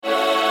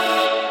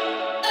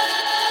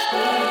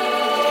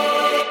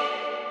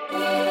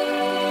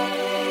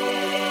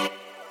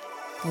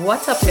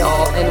What's up,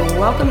 y'all, and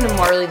welcome to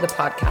Marley the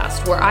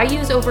Podcast, where I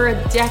use over a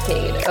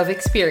decade of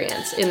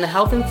experience in the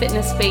health and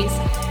fitness space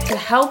to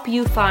help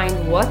you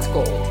find what's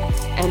gold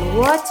and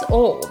what's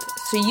old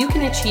so you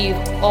can achieve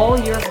all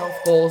your health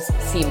goals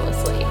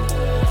seamlessly.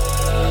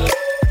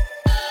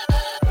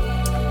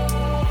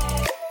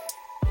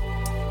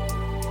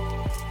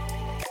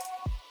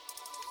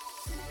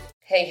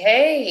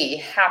 Hey,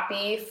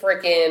 happy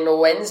freaking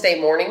Wednesday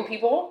morning,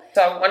 people.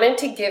 So I wanted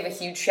to give a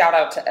huge shout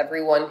out to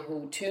everyone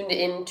who tuned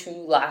into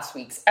last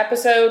week's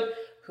episode,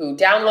 who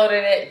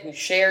downloaded it, who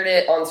shared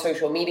it on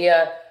social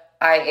media.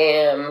 I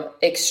am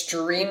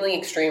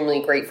extremely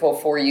grateful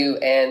for you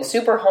and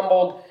super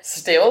humbled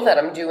still that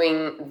I'm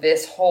doing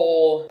this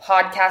whole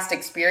podcast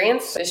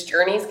experience. This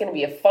journey is going to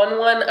be a fun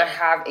one. I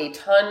have a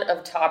ton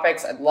of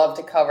topics I'd love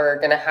to cover.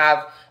 Going to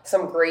have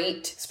some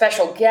great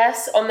special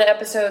guests on the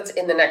episodes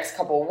in the next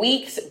couple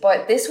weeks.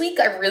 But this week,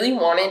 I really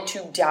wanted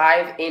to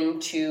dive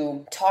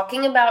into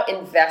talking about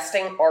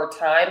investing our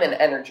time and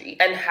energy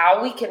and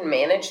how we can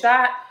manage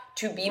that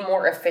to be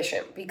more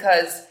efficient,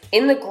 because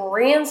in the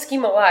grand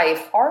scheme of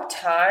life, our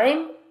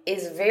time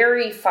is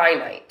very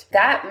finite.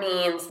 That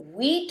means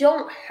we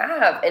don't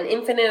have an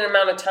infinite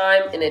amount of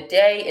time in a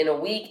day, in a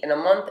week, in a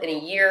month, in a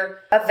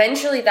year.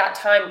 Eventually that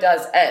time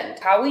does end.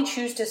 How we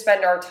choose to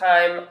spend our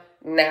time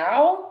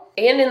now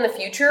and in the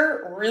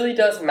future really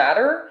does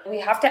matter. We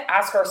have to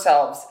ask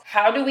ourselves,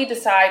 how do we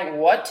decide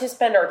what to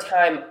spend our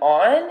time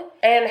on?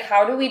 And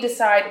how do we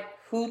decide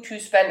who to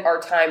spend our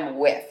time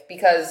with?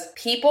 Because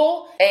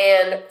people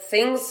and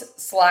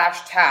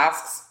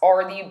things/tasks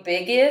are the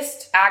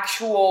biggest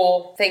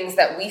actual things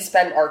that we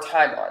spend our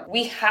time on.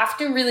 We have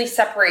to really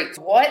separate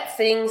what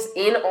things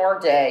in our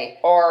day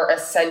are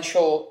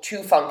essential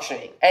to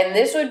functioning. And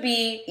this would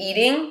be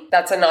eating,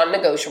 that's a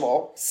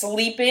non-negotiable.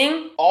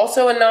 Sleeping,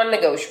 also a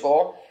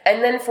non-negotiable.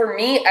 And then for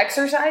me,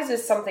 exercise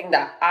is something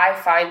that I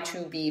find to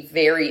be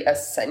very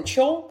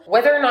essential.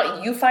 Whether or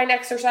not you find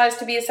exercise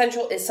to be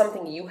essential is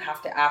something you have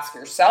to ask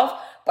yourself.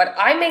 But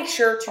I make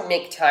sure to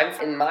make time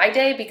in my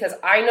day because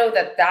I know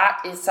that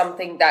that is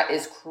something that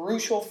is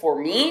crucial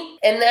for me.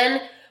 And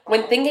then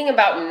when thinking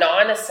about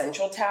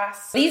non-essential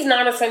tasks, these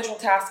non-essential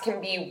tasks can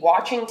be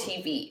watching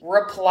TV,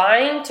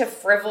 replying to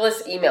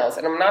frivolous emails.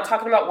 And I'm not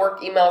talking about work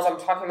emails. I'm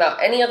talking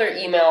about any other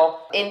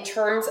email in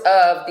terms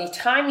of the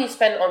time you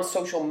spend on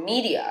social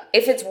media.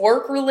 If it's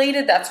work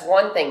related, that's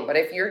one thing. But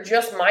if you're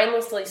just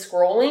mindlessly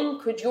scrolling,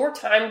 could your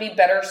time be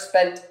better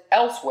spent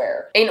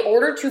elsewhere? In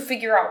order to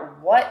figure out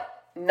what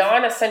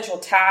non-essential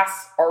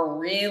tasks are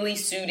really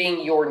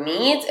suiting your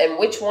needs and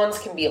which ones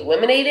can be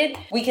eliminated,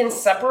 we can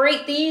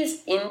separate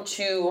these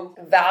into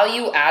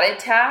value-added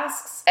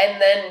tasks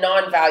and then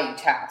non-value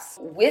tasks.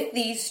 With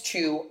these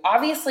two,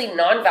 obviously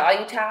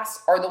non-value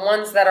tasks are the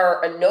ones that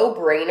are a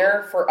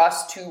no-brainer for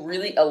us to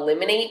really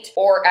eliminate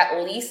or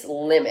at least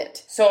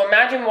limit. So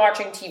imagine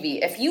watching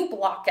TV. If you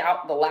block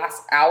out the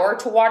last hour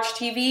to watch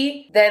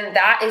TV, then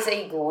that is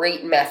a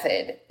great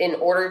method in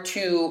order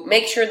to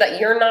make sure that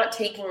you're not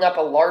taking up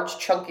a large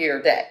chunk of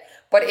your day.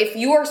 But if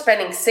you are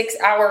spending 6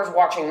 hours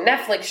watching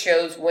Netflix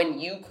shows when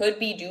you could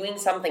be doing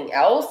something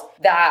else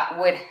that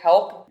would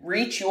help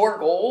reach your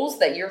goals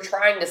that you're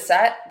trying to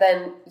set,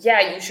 then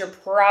yeah, you should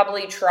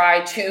probably try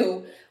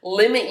to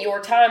limit your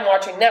time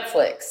watching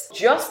Netflix.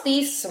 Just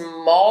these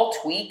small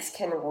tweaks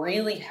can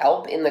really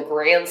help in the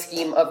grand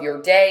scheme of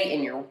your day,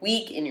 in your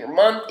week, in your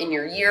month, in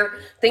your year.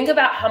 Think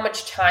about how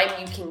much time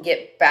you can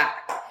get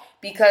back,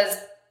 because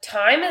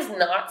time is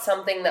not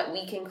something that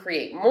we can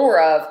create more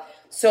of.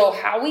 So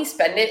how we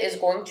spend it is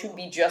going to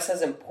be just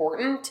as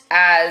important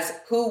as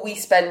who we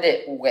spend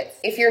it with.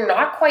 If you're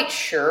not quite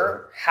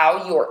sure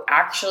how you're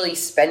actually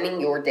spending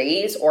your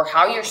days or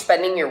how you're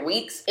spending your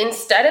weeks,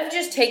 instead of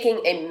just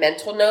taking a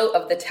mental note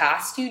of the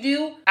tasks you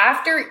do,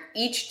 after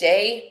each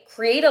day,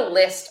 create a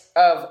list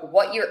of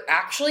what you're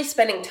actually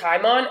spending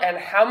time on and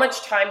how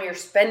much time you're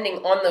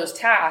spending on those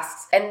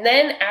tasks. And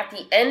then at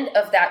the end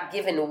of that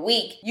given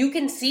week, you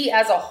can see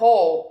as a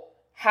whole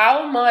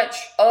how much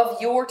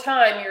of your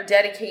time you're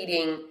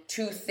dedicating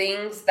to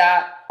things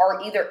that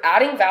are either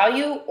adding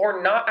value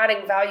or not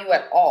adding value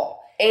at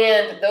all.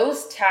 And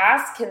those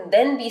tasks can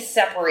then be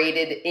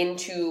separated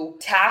into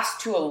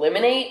tasks to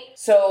eliminate.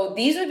 So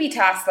these would be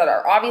tasks that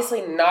are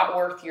obviously not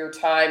worth your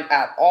time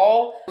at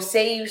all.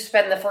 Say you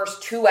spend the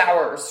first 2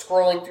 hours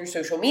scrolling through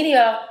social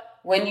media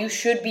when you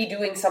should be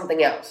doing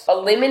something else.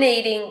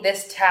 Eliminating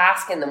this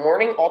task in the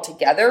morning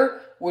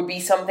altogether would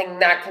be something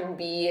that can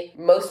be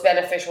most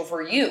beneficial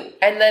for you.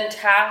 And then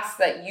tasks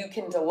that you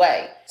can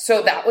delay.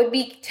 So that would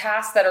be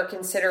tasks that are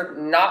considered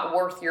not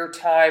worth your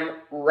time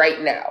right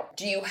now.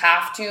 Do you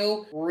have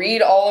to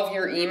read all of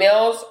your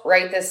emails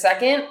right this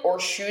second, or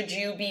should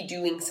you be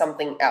doing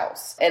something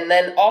else? And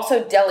then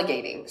also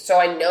delegating. So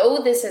I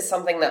know this is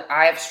something that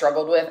I have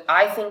struggled with.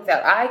 I think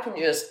that I can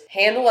just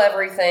handle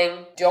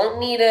everything, don't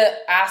need to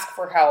ask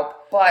for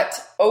help. But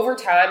over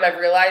time, I've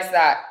realized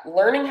that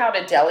learning how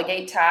to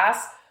delegate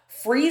tasks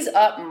frees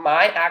up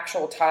my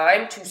actual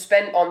time to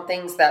spend on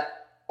things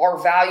that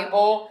are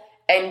valuable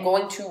and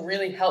going to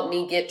really help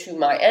me get to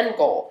my end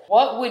goal?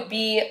 What would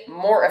be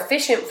more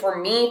efficient for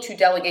me to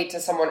delegate to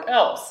someone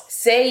else?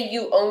 Say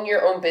you own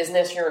your own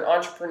business, you're an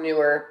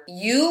entrepreneur.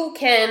 You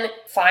can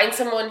find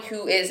someone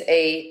who is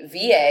a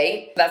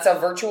VA, that's a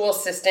virtual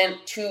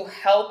assistant, to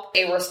help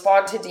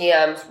respond to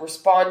DMs,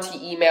 respond to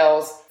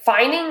emails.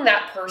 Finding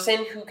that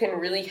person who can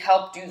really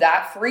help do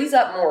that frees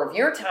up more of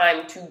your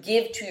time to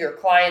give to your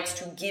clients,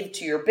 to give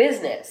to your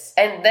business.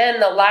 And then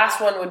the last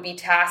one would be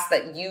tasks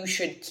that you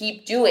should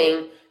keep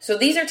doing. So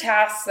these are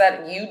tasks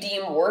that you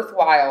deem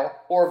worthwhile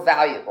or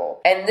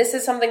valuable. And this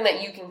is something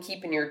that you can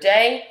keep in your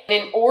day.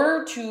 In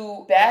order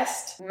to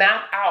best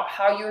map out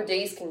how your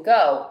days can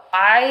go,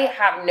 I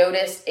have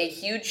noticed a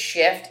huge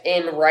shift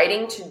in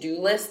writing to-do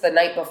lists the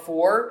night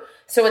before.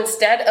 So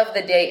instead of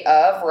the day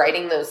of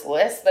writing those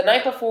lists, the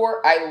night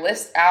before I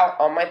list out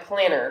on my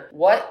planner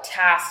what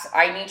tasks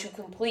I need to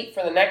complete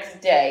for the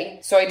next day.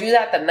 So I do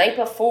that the night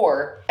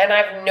before. And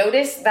I've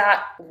noticed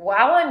that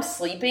while I'm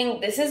sleeping,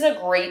 this is a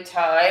great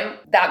time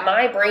that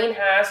my brain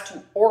has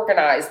to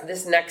organize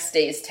this next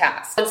day's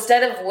task.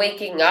 Instead of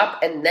waking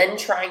up and then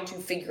trying to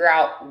figure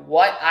out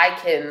what I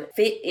can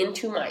fit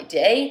into my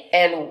day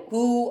and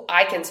who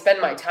I can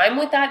spend my time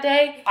with that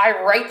day, I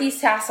write these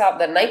tasks out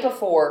the night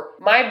before.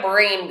 My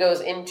brain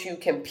goes into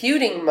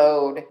computing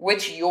mode,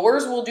 which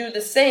yours will do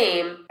the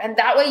same. And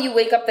that way you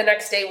wake up the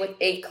next day with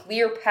a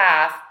clear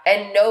path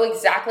and know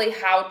exactly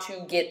how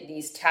to get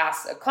these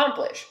tasks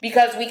accomplished.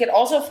 Because we can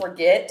also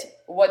forget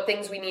what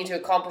things we need to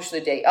accomplish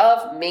the day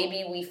of.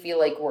 Maybe we feel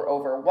like we're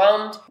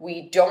overwhelmed.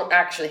 We don't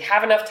actually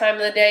have enough time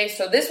in the day.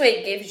 So this way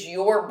it gives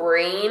your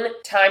brain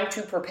time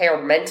to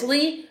prepare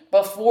mentally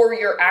before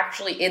you're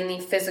actually in the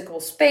physical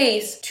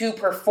space to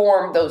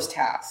perform those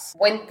tasks.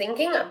 When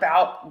thinking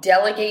about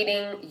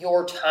delegating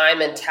your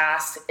time and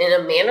tasks in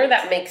a manner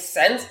that makes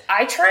sense,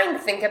 I try and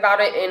think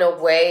about it in a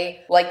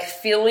way like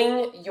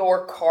filling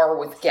your car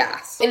with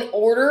gas. In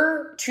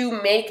order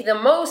to make the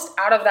most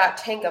out of that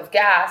tank of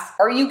gas,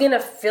 are you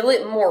gonna fill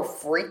it more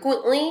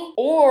frequently,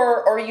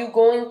 or are you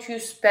going to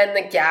spend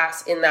the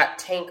gas in that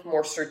tank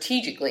more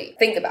strategically?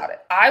 Think about it.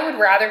 I would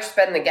rather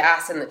spend the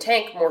gas in the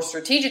tank more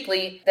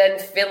strategically than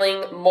filling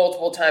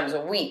multiple times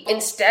a week.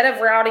 Instead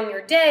of routing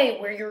your day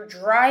where you're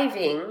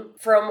driving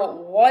from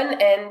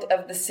one end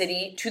of the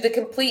city to the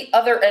complete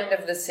other end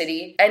of the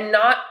city and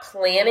not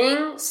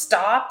planning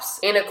stops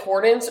in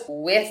accordance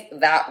with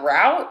that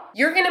route,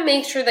 you're going to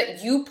make sure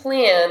that you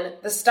plan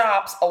the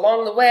stops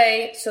along the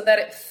way so that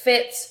it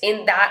fits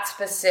in that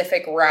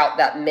specific route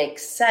that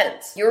makes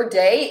sense. Your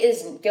day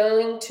is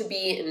going to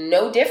be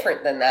no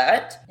different than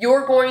that.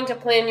 You're going to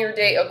plan your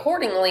day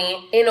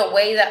accordingly in a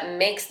way that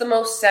makes the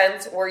most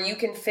sense, where you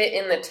can fit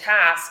in the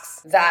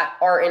tasks that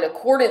are in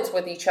accordance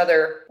with each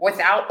other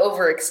without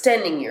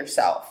overextending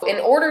yourself. In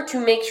order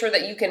to make sure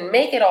that you can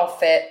make it all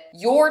fit,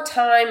 your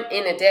time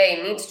in a day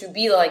needs to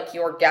be like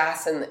your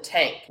gas in the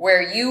tank,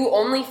 where you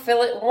only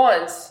fill it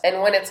once,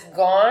 and when it's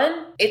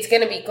gone, it's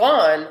going to be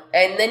gone,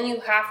 and then you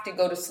have to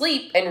go to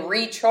sleep and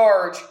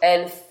recharge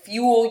and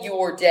fuel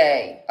your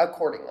day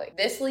accordingly.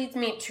 This leads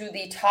me to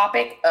the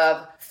topic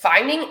of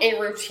finding a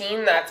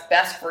routine that's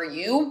best for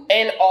you,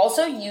 and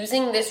also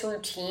using this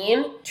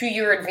routine to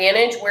your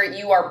advantage, where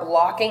you are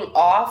blocking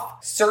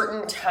off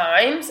certain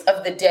times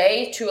of the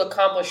day to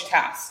accomplish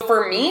tasks.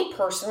 For me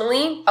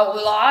personally, a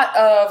lot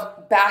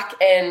of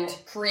back-end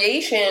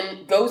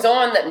creation goes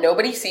on that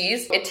nobody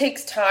sees. It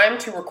takes time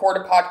to record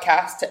a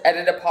podcast, to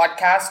edit a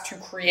podcast, to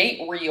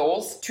create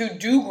reels, to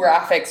do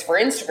graphics for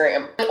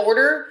Instagram. In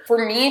order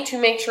for me to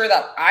make sure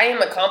that I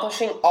am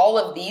accomplishing all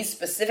of these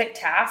specific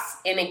tasks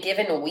in a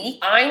given week,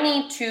 I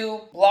need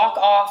to block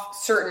off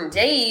certain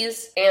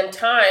days and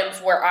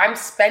times where I'm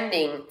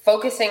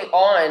focusing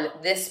on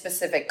this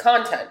specific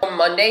content. So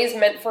Mondays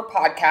meant for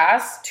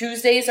podcasts,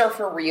 Tuesdays are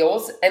for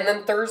reels, and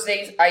then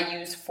Thursdays I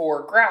use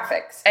for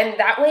graphics. And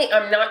that way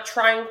I'm not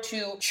trying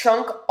to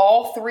chunk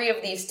all three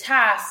of these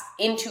tasks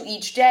into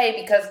each day,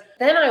 because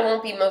then I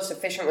won't be most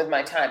efficient with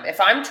my time.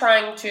 If I'm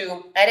trying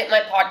to edit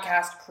my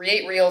podcast,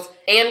 create reels,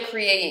 and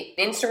create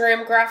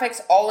Instagram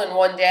graphics all in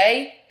one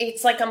day,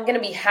 it's like I'm going to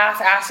be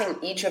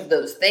half-assing each of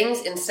those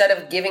things instead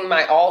of giving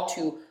my all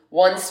to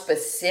one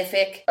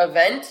specific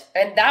event.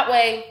 And that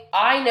way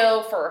I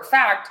know for a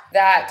fact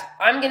that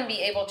I'm going to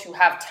be able to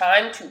have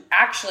time to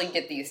actually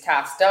get these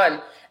tasks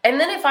done. And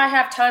then if I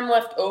have time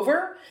left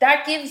over,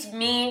 that gives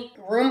me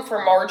room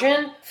for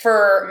margin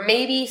for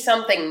maybe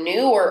something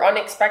new or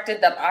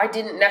unexpected that I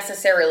didn't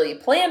necessarily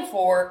plan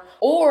for,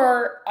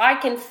 or I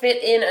can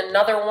fit in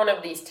another one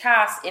of these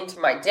tasks into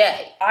my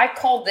day. I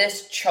call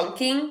this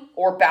chunking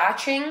or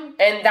batching,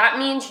 and that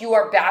means you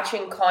are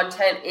batching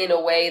content in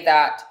a way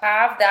that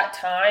have that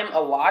time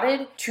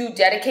allotted to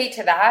dedicate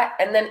to that,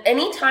 and then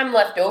any time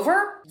left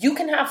over, you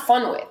can have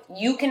fun with.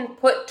 You can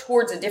put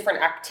towards a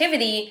different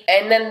activity,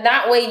 and then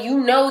that way you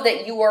know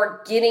that you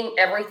are getting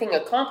everything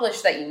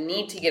accomplished that you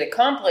need to get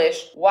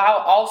accomplished, while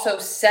also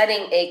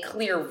setting a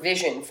clear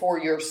vision for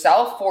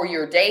yourself, for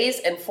your days,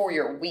 and for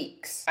your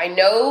weeks. I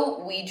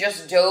know we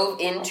just dove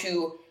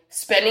into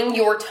spending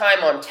your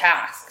time on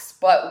tasks.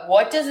 But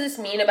what does this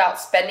mean about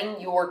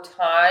spending your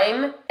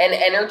time and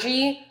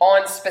energy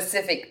on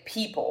specific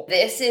people?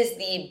 This is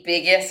the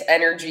biggest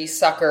energy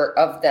sucker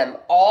of them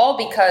all,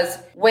 because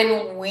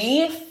when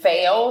we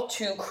fail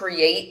to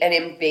create and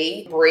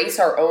embrace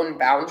our own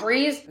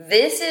boundaries,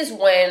 this is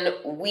when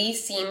we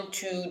seem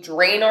to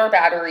drain our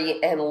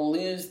battery and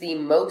lose the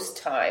most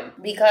time,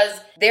 because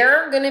there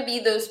are going to be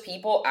those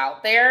people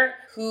out there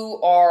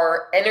who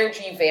are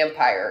energy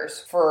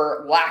vampires,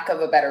 for lack of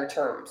a better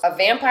term. A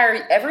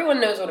vampire, everyone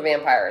knows what a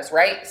vampire is,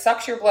 right?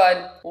 Sucks your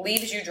blood,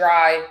 leaves you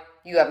dry.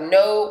 You have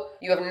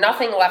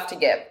nothing left to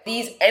give.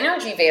 These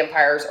energy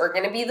vampires are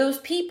going to be those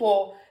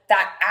people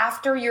that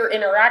after your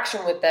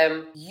interaction with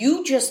them,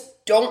 you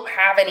just don't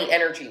have any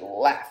energy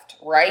left,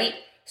 right?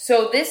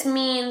 So this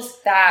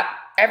means that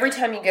every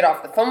time you get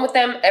off the phone with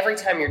them, every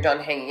time you're done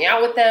hanging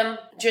out with them,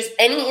 just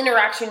any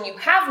interaction you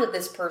have with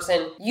this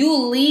person, you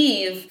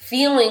leave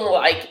feeling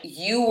like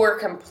you were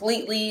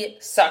completely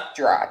sucked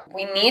dry.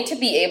 We need to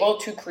be able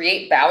to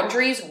create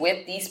boundaries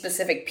with these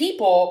specific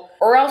people,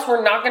 or else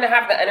we're not going to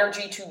have the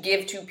energy to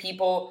give to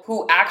people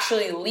who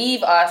actually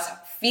leave us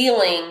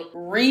feeling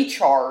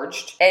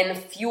recharged and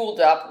fueled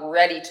up,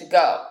 ready to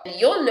go. And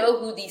you'll know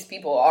who these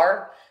people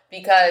are,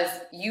 because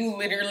you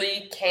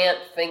literally can't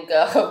think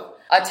of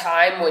a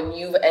time when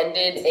you've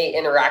ended an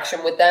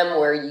interaction with them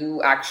where you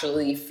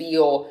actually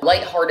feel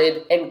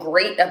lighthearted and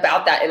great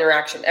about that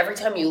interaction. Every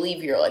time you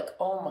leave, you're like,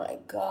 oh my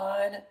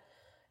God.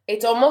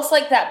 It's almost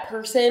like that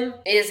person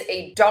is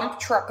a dump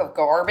truck of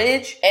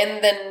garbage,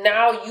 and then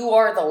now you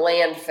are the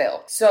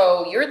landfill.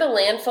 So you're the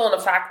landfill in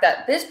the fact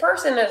that this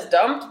person has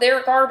dumped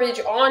their garbage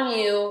on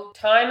you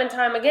time and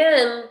time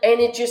again, and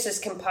it just is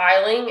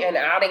compiling and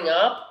adding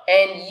up,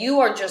 and you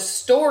are just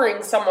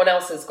storing someone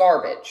else's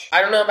garbage.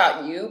 I don't know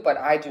about you, but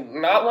I do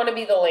not want to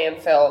be the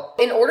landfill.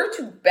 In order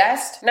to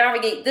best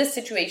navigate this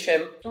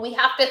situation, we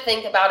have to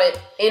think about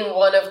it in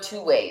one of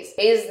two ways.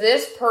 Is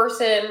this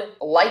person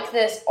like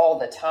this all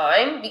the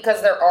time?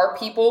 Because there are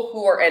people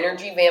who are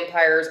energy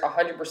vampires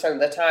 100% of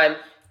the time.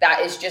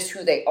 That is just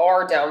who they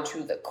are down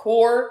to the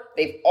core.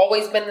 They've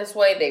always been this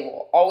way. They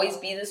will always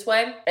be this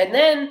way. And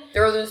then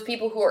there are those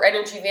people who are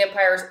energy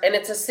vampires, and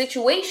it's a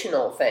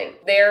situational thing.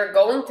 They're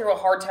going through a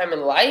hard time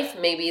in life.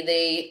 Maybe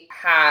they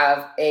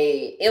have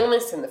a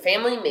illness in the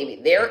family.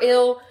 Maybe they're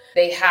ill.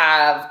 They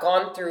have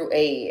gone through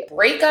a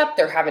breakup.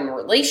 They're having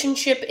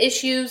relationship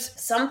issues.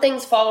 Some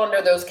things fall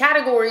under those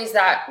categories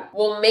that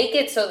will make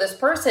it so this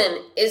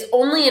person is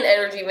only an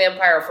energy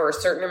vampire for a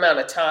certain amount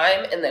of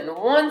time. And then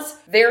once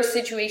their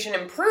situation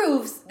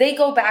improves, they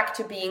go back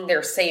to being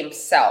their same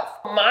self.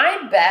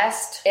 My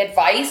best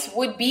advice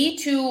would be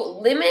to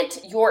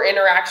limit your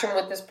interaction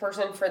with this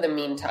person for the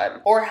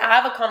meantime, or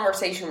have a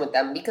conversation with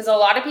them, because a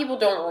lot of people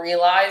don't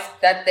realize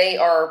that they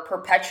are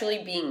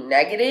perpetually being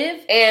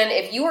negative. And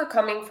if you are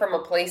coming from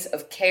a place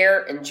of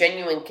care and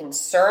genuine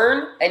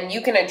concern, and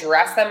you can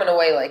address them in a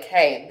way like,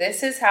 hey,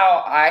 this is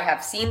how I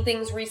have seen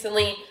things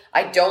recently.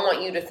 I don't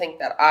want you to think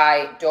that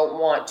I don't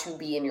want to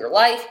be in your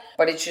life,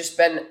 but it's just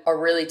been a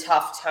really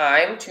tough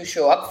time to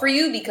show up for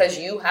you because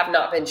you have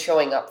not been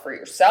showing up for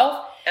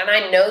yourself. And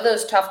I know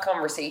those tough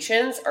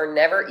conversations are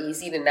never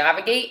easy to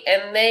navigate,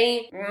 and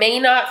they may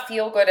not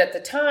feel good at the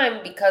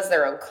time because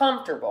they're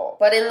uncomfortable.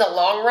 But in the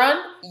long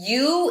run,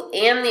 you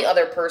and the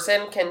other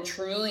person can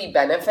truly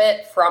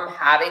benefit from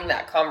having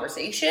that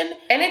conversation.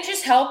 And it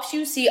just helps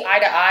you see eye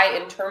to eye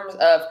in terms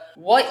of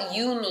what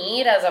you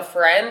need as a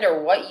friend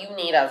or what you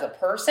need as a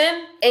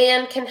person,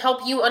 and can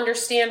help you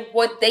understand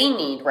what they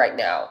need right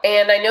now.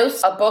 And I know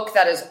a book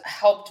that has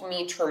helped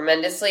me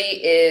tremendously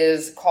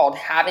is called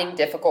Having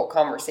Difficult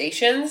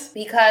Conversations,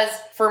 because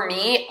for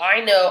me,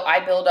 I know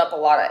I build up a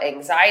lot of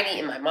anxiety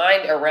in my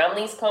mind around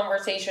these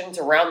conversations,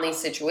 around these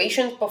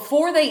situations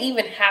before they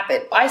even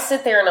happen. I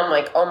sit there and I'm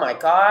like, oh my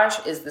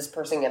gosh, is this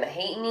person going to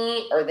hate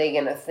me? Are they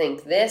going to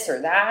think this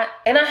or that?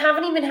 And I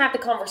haven't even had the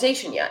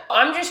conversation yet.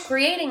 I'm just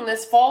creating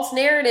this false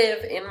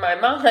narrative in my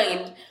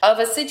mind of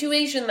a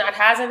situation that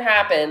hasn't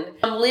happened.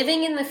 I'm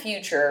living in the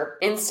future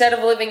instead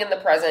of living in the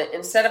present,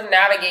 instead of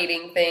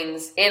navigating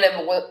things in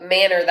a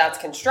manner that's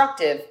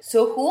constructive.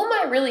 So who am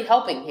I really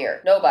helping here?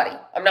 Nobody.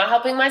 I'm not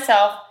helping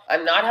myself.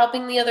 I'm not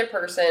helping the other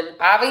person.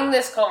 Having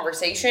this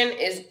conversation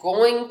is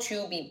going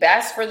to be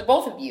best for the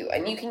both of you.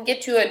 And you can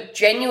get to a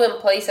genuine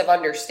place of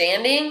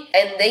understanding,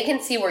 and they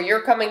can see where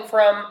you're coming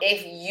from.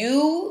 If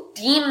you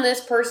deem this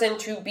person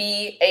to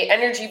be an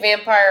energy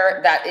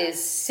vampire that is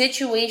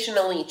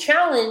situationally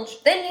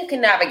challenged, then you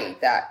can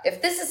navigate that.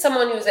 If this is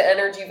someone who's an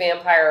energy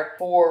vampire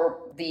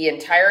for the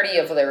entirety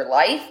of their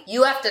life,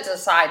 you have to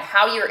decide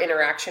how your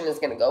interaction is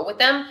going to go with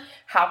them.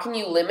 How can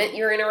you limit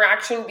your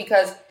interaction?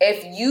 Because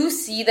if you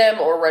see them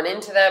or run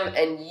into them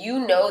and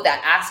you know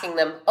that asking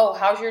them, oh,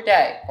 how's your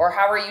day? Or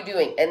how are you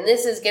doing? And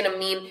this is going to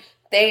mean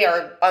they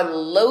are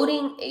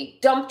unloading a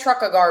dump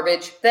truck of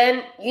garbage,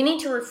 then you need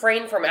to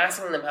refrain from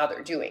asking them how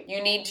they're doing.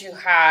 You need to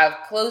have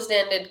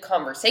closed-ended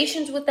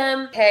conversations with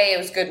them. Hey, it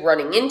was good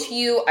running into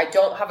you. I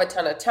don't have a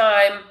ton of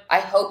time. I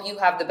hope you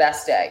have the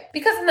best day.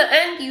 Because in the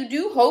end, you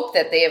do hope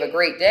that they have a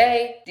great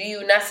day. Do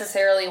you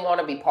necessarily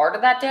want to be part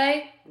of that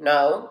day?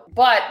 No,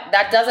 but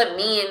that doesn't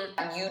mean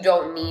you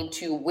don't need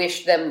to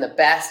wish them the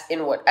best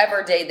in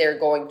whatever day they're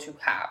going to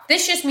have.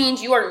 This just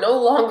means you are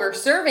no longer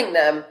serving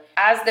them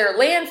as their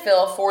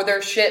landfill for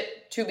their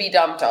shit to be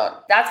dumped on.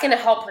 That's going to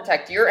help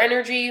protect your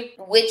energy,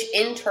 which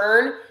in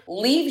turn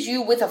leaves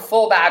you with a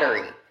full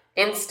battery,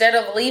 instead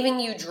of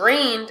leaving you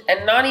drained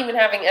and not even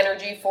having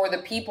energy for the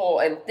people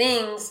and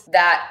things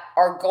that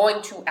are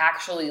going to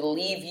actually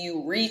leave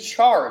you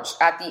recharged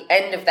at the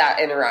end of that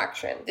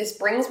interaction. This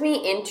brings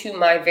me into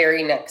my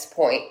very next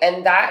point,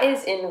 and that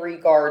is in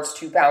regards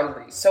to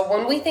boundaries. So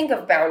when we think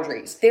of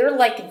boundaries, they're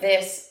like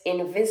this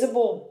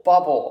invisible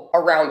bubble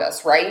around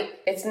us, right?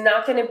 It's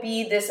not going to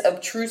be this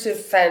obtrusive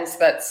fence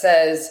that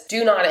says,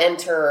 do not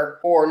enter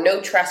or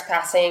no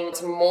trespassing.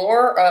 It's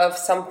more of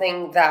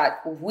something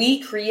that we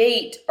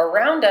create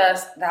around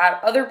us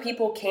that other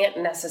people can't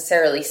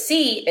necessarily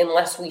see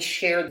unless we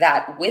share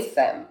that with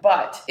them.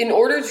 But in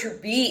order to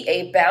be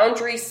a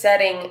boundary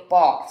setting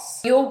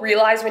boss, you'll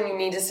realize when you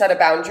need to set a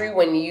boundary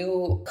when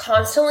you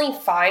constantly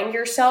find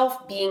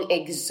yourself being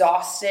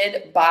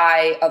exhausted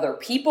by other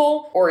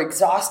people or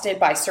exhausted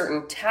by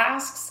certain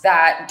tasks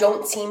that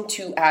don't seem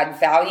to add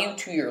value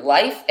to your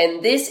life.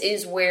 And this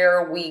is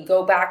where we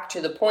go back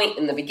to the point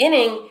in the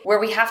beginning where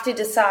we have to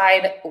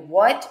decide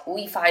what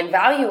we find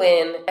value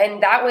in,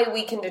 and that way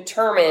we can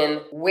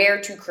determine where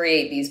to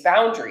create these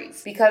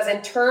boundaries. Because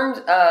in terms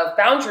of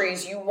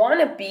boundaries, you want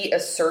to be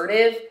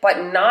assertive,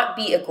 but not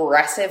be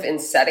aggressive in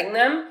setting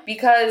them,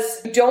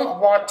 because you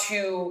don't want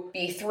to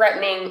be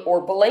threatening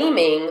or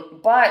blaming,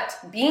 but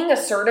being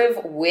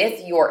assertive with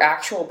your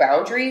actual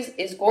boundaries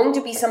is going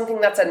to be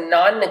something that's a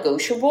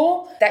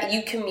non-negotiable that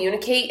you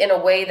communicate in a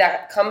way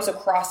that comes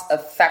across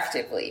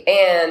effectively.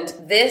 And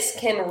this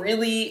can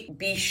really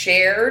be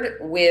shared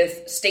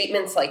with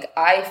statements like,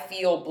 I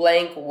feel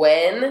blank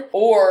when,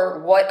 or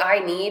what I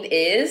need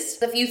is.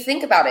 If you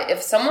think about it,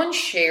 if someone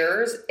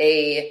shares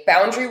a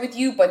boundary with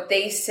you, but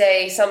they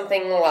say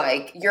something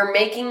like, you're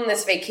making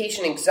this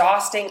vacation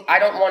exhausting, I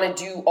don't want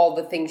to do all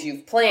the things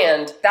you've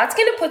planned, that's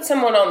going to put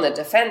someone on the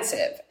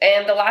defensive.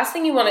 And the last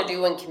thing you want to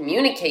do when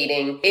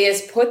communicating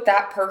is put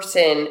that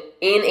person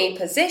in a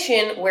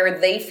position where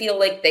they feel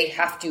like they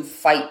have to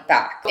fight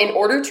back. In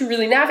order to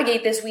really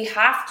navigate this, we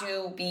have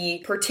to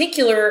be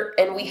particular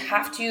and we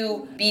have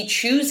to be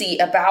choosy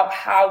about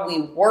how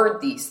we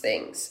word these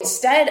things.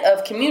 Instead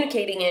of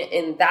communicating it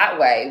in that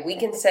way, we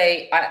can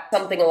say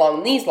something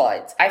along these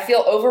lines. I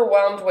feel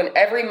overwhelmed when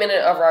every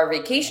minute of our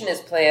vacation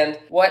is planned.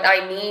 What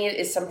I need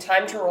is some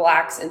time to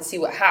relax and see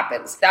what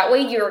happens. That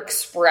way you're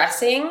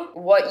expressing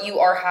what you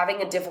are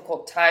having a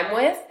difficult time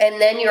with,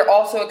 and then you're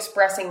also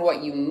expressing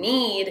what you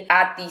need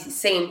at the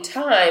same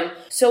time,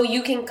 so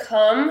you can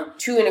come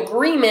to an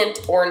agreement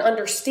or an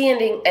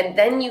understanding, and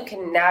then you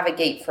can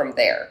navigate from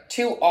there.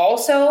 To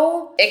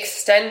also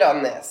extend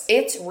on this,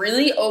 it's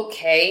really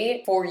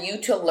okay for you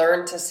to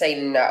learn to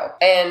say no.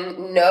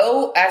 And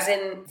no as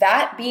in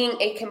that being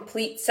a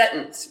complete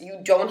sentence. You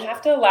don't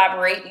have to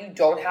elaborate, you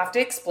don't have to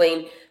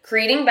explain.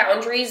 Creating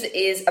boundaries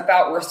is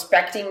about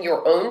respecting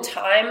your own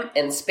time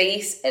and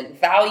space and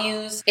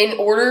values. In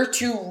order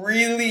to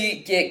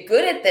really get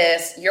good at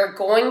this, you're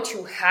going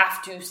to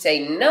have to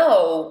say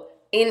no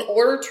in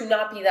order to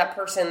not be that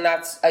person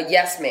that's a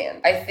yes man.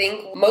 I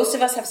think most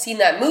of us have seen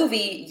that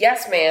movie,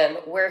 Yes Man,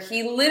 where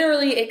he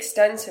literally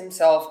extends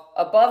himself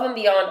above and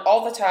beyond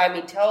all the time.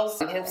 He tells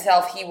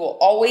himself he will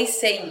always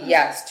say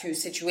yes to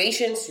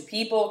situations, to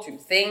people, to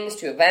things,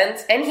 to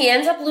events, and he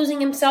ends up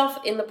losing himself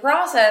in the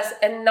process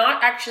and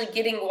not actually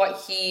getting what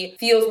he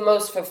feels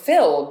most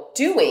fulfilled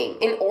doing.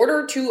 In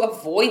order to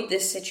avoid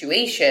this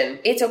situation,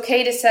 it's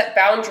okay to set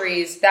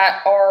boundaries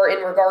that are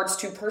in regards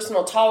to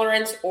personal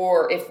tolerance,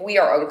 or if we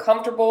are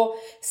uncomfortable,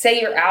 say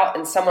you're out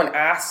and someone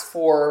asks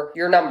for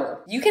your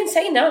number. You can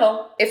say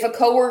no. If a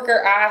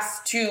coworker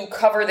asks to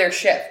cover their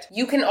shift,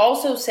 you can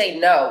also say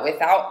no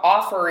without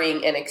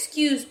offering an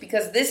excuse,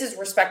 because this is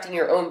respecting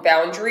your own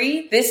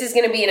boundary. This is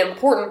going to be an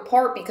important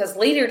part, because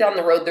later down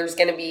the road, there's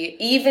going to be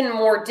even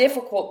more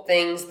difficult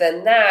things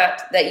than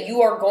that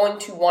you are going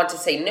to want to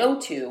say no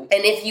to.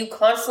 And if you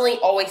constantly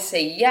always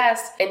say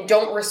yes and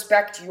don't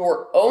respect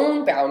your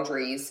own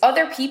boundaries,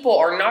 other people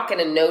are not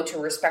going to know to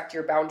respect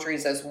your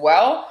boundaries as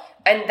well.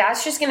 And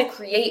that's just going to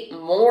create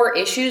more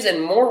issues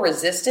and more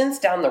resistance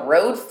down the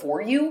road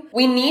for you.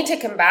 We need to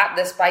combat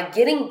this by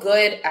getting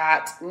good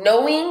at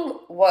knowing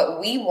what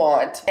we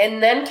want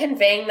and then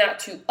conveying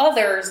that to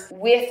others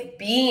with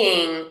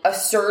being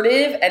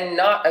assertive and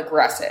not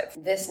aggressive.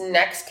 This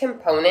next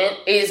component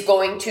is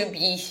going to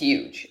be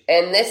huge.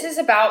 And this is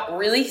about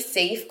really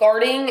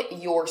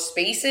safeguarding your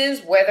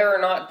spaces, whether or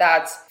not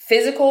that's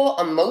physical,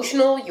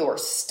 emotional, your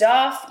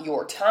stuff,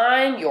 your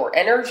time, your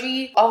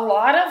energy. A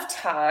lot of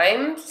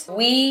times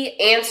we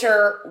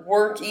answer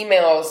work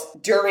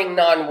emails during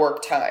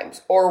non-work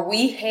times, or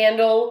we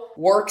handle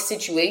work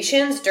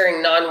situations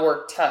during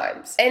non-work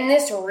times. And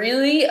this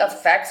really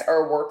affects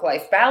our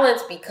work-life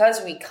balance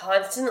because we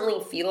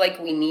constantly feel like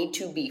we need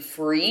to be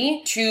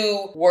free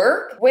to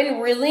work, when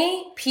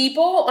really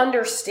people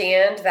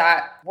understand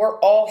that we're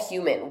all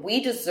human.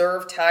 We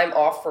deserve time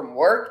off from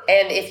work.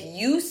 And if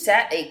you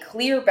set a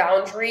clear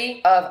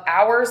boundary of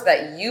hours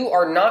that you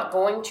are not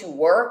going to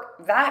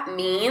work, that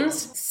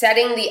means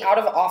setting the out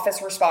of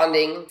office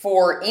responding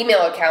for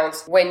email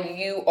accounts when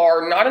you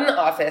are not in the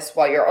office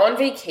while you're on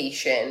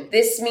vacation.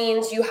 This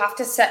means you have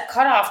to set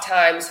cutoff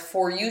times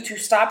for you to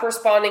stop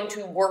responding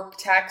to work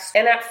texts.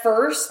 And at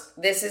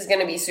first, this is going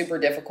to be super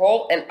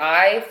difficult. And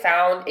I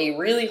found a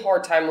really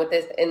hard time with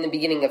this in the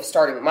beginning of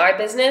starting my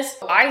business.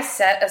 I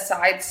set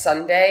aside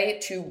Sunday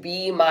to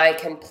be my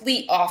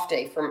complete off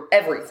day from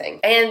everything.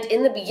 And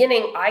in the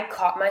beginning, I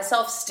caught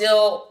myself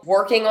still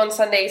working on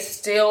Sundays,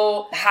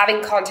 still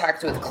having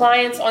contact with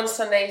clients on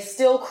Sundays,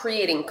 still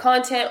creating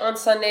content on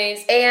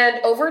Sundays. And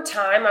over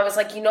time, I was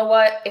like, you know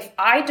what? If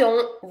I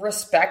don't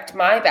respect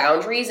my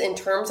boundaries in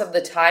terms of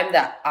the time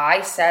that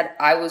I said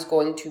I was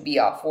going to be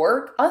off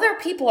work, other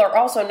people are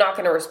also not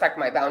going to respect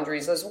my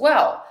boundaries as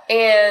well.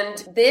 And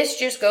this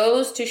just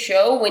goes to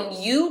show, when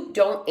you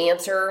don't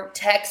answer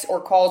texts or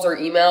calls or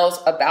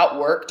emails about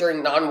work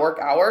during non-work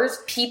hours,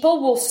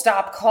 people will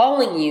stop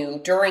calling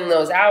you during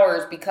those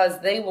hours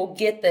because they will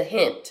get the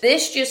hint.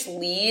 This just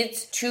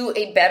leads to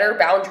a better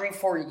boundary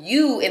for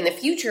you in the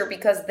future,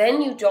 because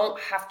then you don't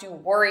have to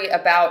worry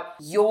about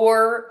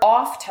your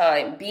off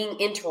time being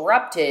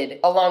interrupted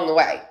along the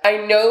way. I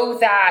know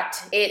that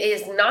it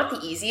is not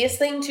the easiest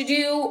thing to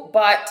do,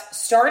 but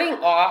starting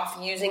off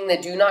using the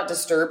do not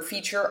disturb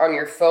feature on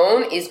your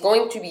phone is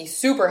going to be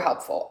super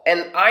helpful.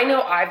 And I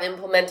know I've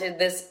implemented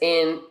this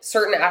in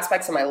certain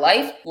aspects of my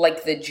life,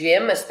 like the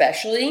gym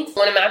especially.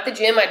 When I'm at the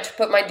gym, I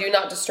put my do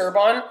not disturb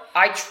on.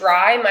 I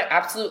try my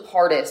absolute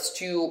hardest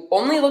to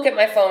only look at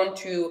my phone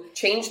to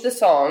change the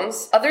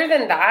songs. Other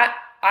than that,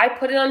 I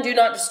put it on Do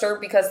Not Disturb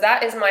because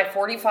that is my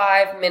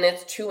 45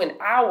 minutes to an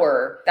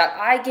hour that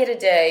I get a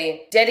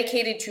day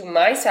dedicated to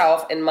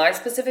myself and my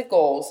specific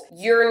goals.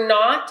 You're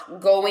not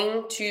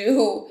going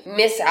to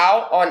miss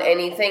out on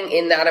anything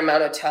in that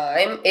amount of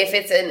time. If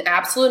it's an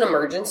absolute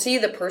emergency,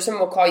 the person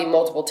will call you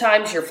multiple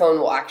times. Your phone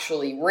will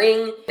actually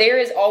ring. There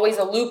is always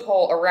a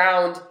loophole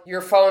around your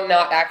phone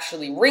not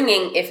actually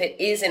ringing if it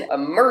is an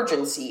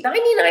emergency.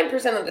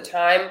 99% of the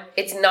time,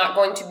 it's not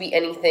going to be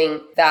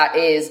anything that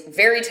is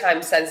very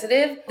time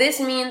sensitive. This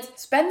means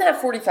spend that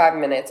 45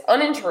 minutes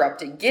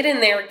uninterrupted. Get in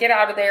there, get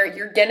out of there.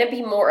 You're going to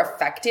be more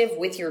effective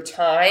with your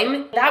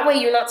time. That way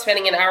you're not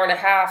spending an hour and a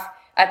half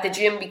at the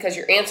gym because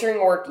you're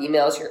answering work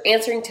emails, you're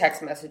answering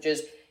text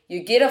messages.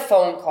 You get a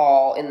phone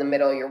call in the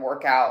middle of your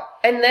workout,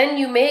 and then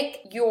you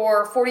make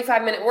your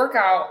 45-minute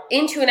workout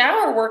into an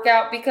hour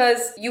workout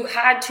because you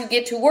had to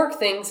get to work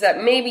things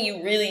that maybe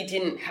you really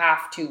didn't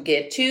have to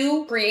get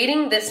to.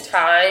 Creating this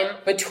time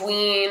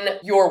between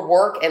your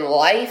work and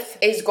life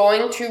is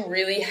going to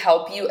really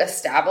help you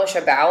establish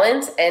a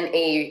balance and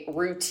a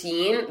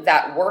routine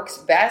that works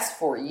best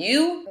for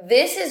you.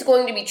 This is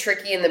going to be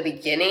tricky in the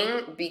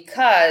beginning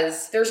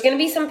because there's going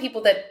to be some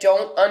people that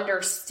don't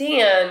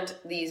understand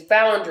these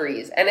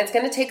boundaries, and it's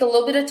going to take a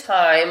little bit of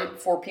time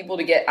for people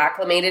to get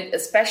acclimated,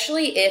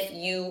 especially if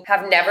you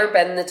have never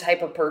been the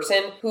type of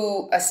person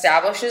who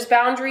establishes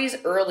boundaries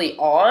early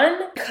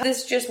on.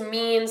 This just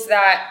means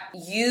that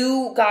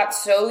you got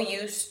so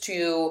used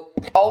to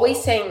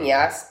always saying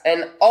yes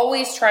and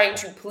always trying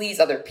to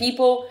please other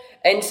people.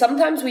 And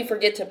sometimes we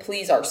forget to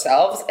please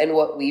ourselves and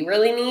what we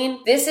really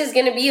need. This is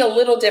going to be a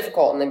little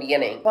difficult in the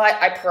beginning, but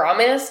I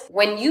promise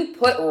when you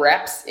put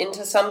reps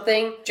into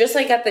something, just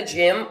like at the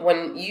gym,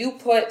 when you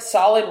put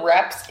solid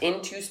reps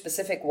into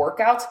specific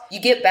workouts, you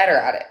get better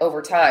at it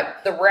over time.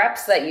 The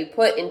reps that you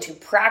put into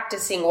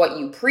practicing what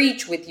you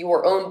preach with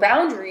your own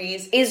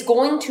boundaries is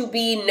going to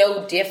be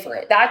no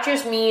different. That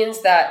just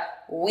means that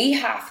we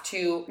have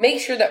to make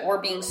sure that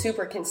we're being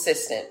super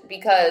consistent,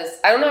 because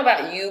I don't know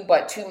about you,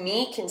 but to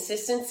me,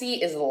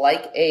 consistency is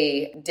like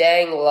a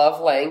dang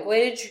love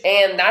language.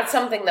 And that's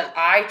something that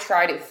I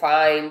try to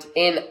find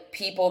in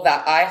people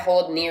that I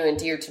hold near and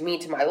dear to me,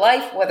 to my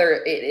life, whether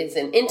it is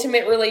an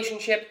intimate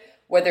relationship,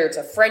 whether it's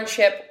a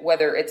friendship,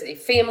 whether it's a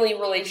family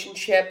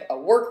relationship, a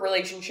work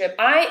relationship.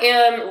 I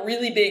am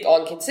really big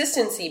on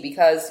consistency,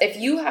 because if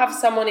you have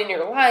someone in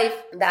your life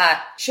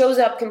that shows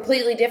up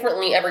completely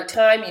differently every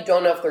time, you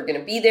don't know if they're going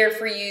to be there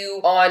for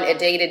you on a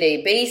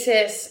day-to-day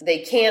basis, they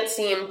can't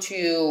seem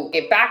to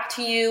get back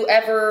to you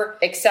ever,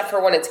 except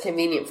for when it's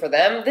convenient for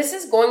them, this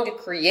is going to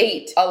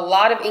create a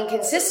lot of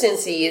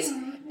inconsistencies,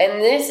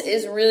 and this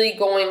is really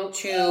going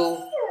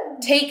to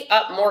take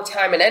up more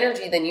time and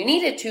energy than you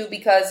need it to,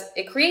 because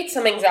it creates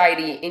some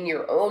anxiety in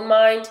your own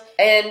mind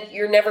and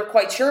you're never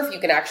quite sure if you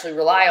can actually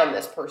rely on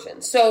this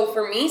person. So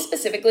for me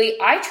specifically,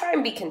 I try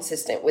and be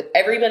consistent with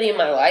everybody in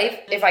my life.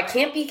 If I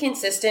can't be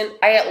consistent,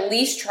 I at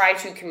least try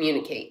to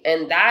communicate.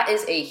 And that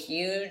is a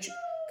huge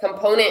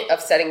component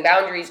of setting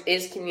boundaries,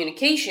 is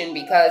communication,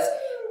 because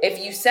if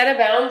you set a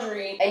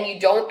boundary and you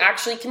don't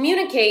actually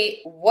communicate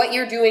what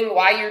you're doing,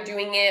 why you're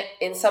doing it,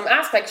 in some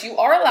aspects, you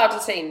are allowed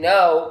to say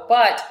no,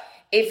 but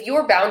if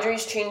your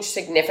boundaries change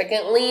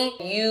significantly,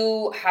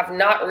 you have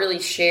not really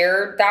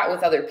shared that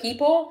with other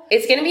people,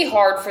 it's going to be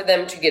hard for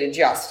them to get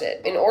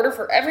adjusted. In order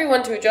for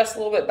everyone to adjust a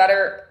little bit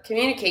better,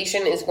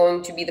 communication is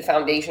going to be the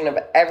foundation of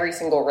every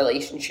single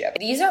relationship.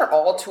 These are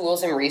all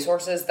tools and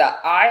resources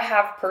that I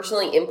have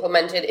personally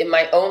implemented in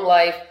my own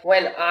life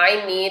when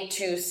I need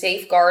to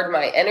safeguard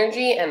my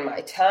energy and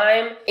my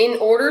time. In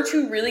order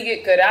to really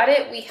get good at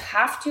it, we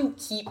have to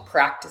keep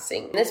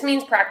practicing. This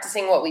means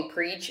practicing what we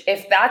preach.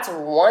 If that's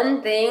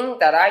one thing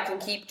that I can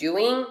keep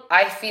doing,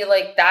 I feel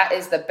like that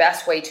is the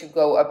best way to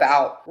go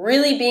about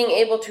really being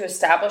able to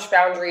establish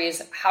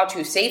boundaries, how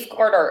to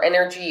safeguard our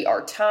energy,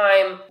 our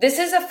time. This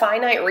is a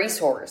finite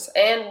resource,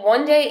 and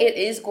one day it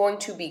is going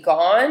to be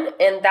gone,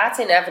 and that's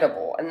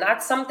inevitable. And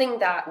that's something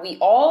that we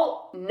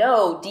all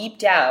know deep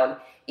down,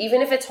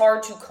 even if it's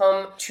hard to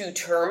come to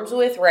terms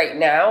with right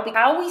now.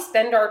 How we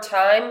spend our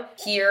time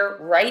here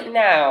right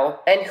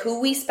now and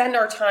who we spend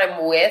our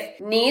time with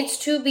needs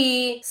to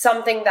be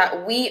something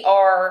that we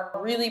are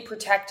really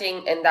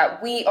protecting, and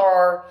that we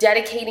are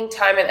dedicating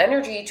time and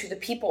energy to the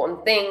people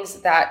and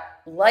things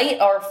that light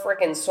our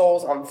freaking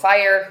souls on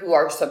fire, who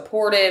are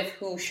supportive,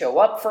 who show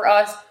up for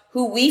us,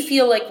 who we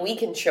feel like we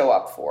can show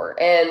up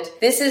for. And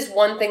this is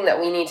one thing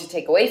that we need to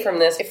take away from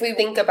this. If we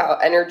think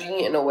about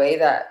energy in a way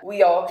that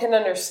we all can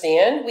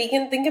understand, we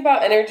can think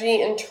about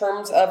energy in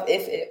terms of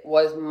if it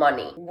was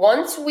money.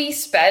 Once we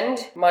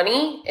spend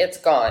money, it's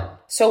gone.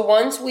 So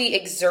once we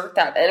exert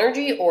that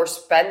energy or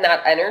spend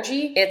that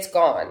energy, it's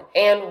gone.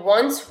 And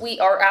once we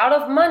are out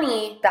of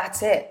money,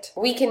 that's it.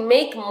 We can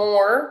make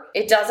more.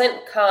 It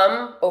doesn't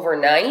come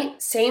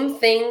overnight. Same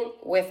thing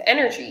with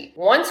energy.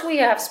 Once we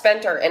have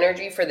spent our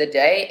energy for the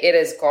day, it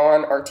is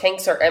gone. Our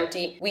tanks are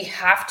empty. We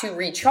have to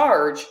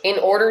recharge in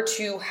order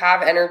to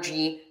have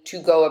energy to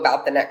go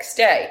about the next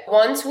day.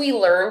 Once we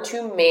learn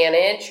to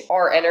manage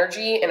our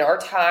energy and our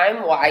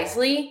time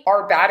wisely,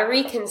 our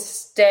battery can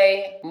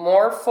stay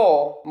more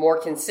full, more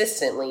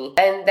consistently,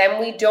 and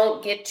then we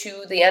don't get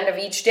to the end of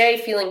each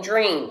day feeling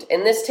drained.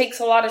 And this takes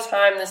a lot of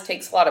time. This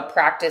takes a lot of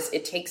practice.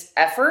 It takes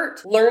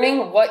effort.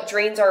 Learning what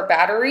drains our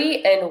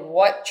battery and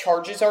what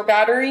charges our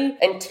battery,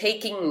 and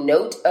taking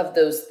note of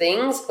those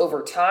things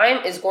over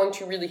time is going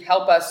to really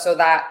help us so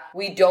that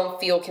we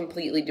don't feel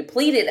completely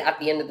depleted at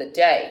the end of the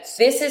day.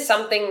 This is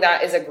something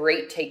that is a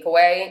great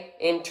takeaway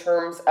in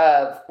terms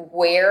of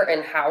where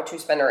and how to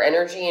spend our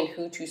energy and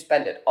who to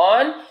spend it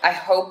on. I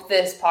hope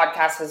this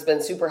podcast has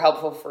been super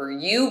helpful for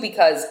you,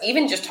 because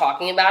even just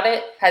talking about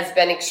it has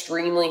been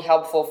extremely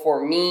helpful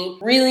for me.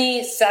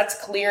 Really sets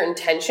clear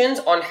intentions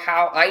on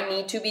how I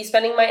need to be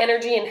spending my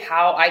energy and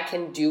how I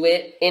can do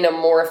it in a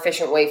more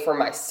efficient way for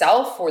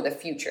myself for the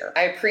future.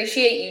 I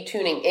appreciate you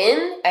tuning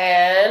in,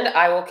 and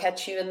I will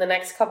catch you in the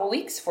next couple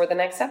weeks for the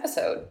next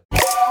episode.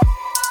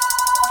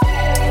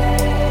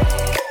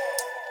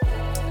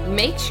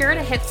 Make sure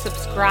to hit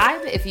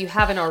subscribe if you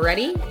haven't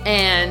already,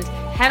 and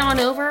head on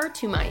over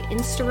to my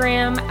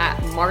Instagram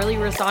at Marley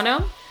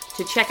Rosano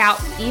to check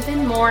out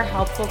even more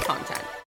helpful content.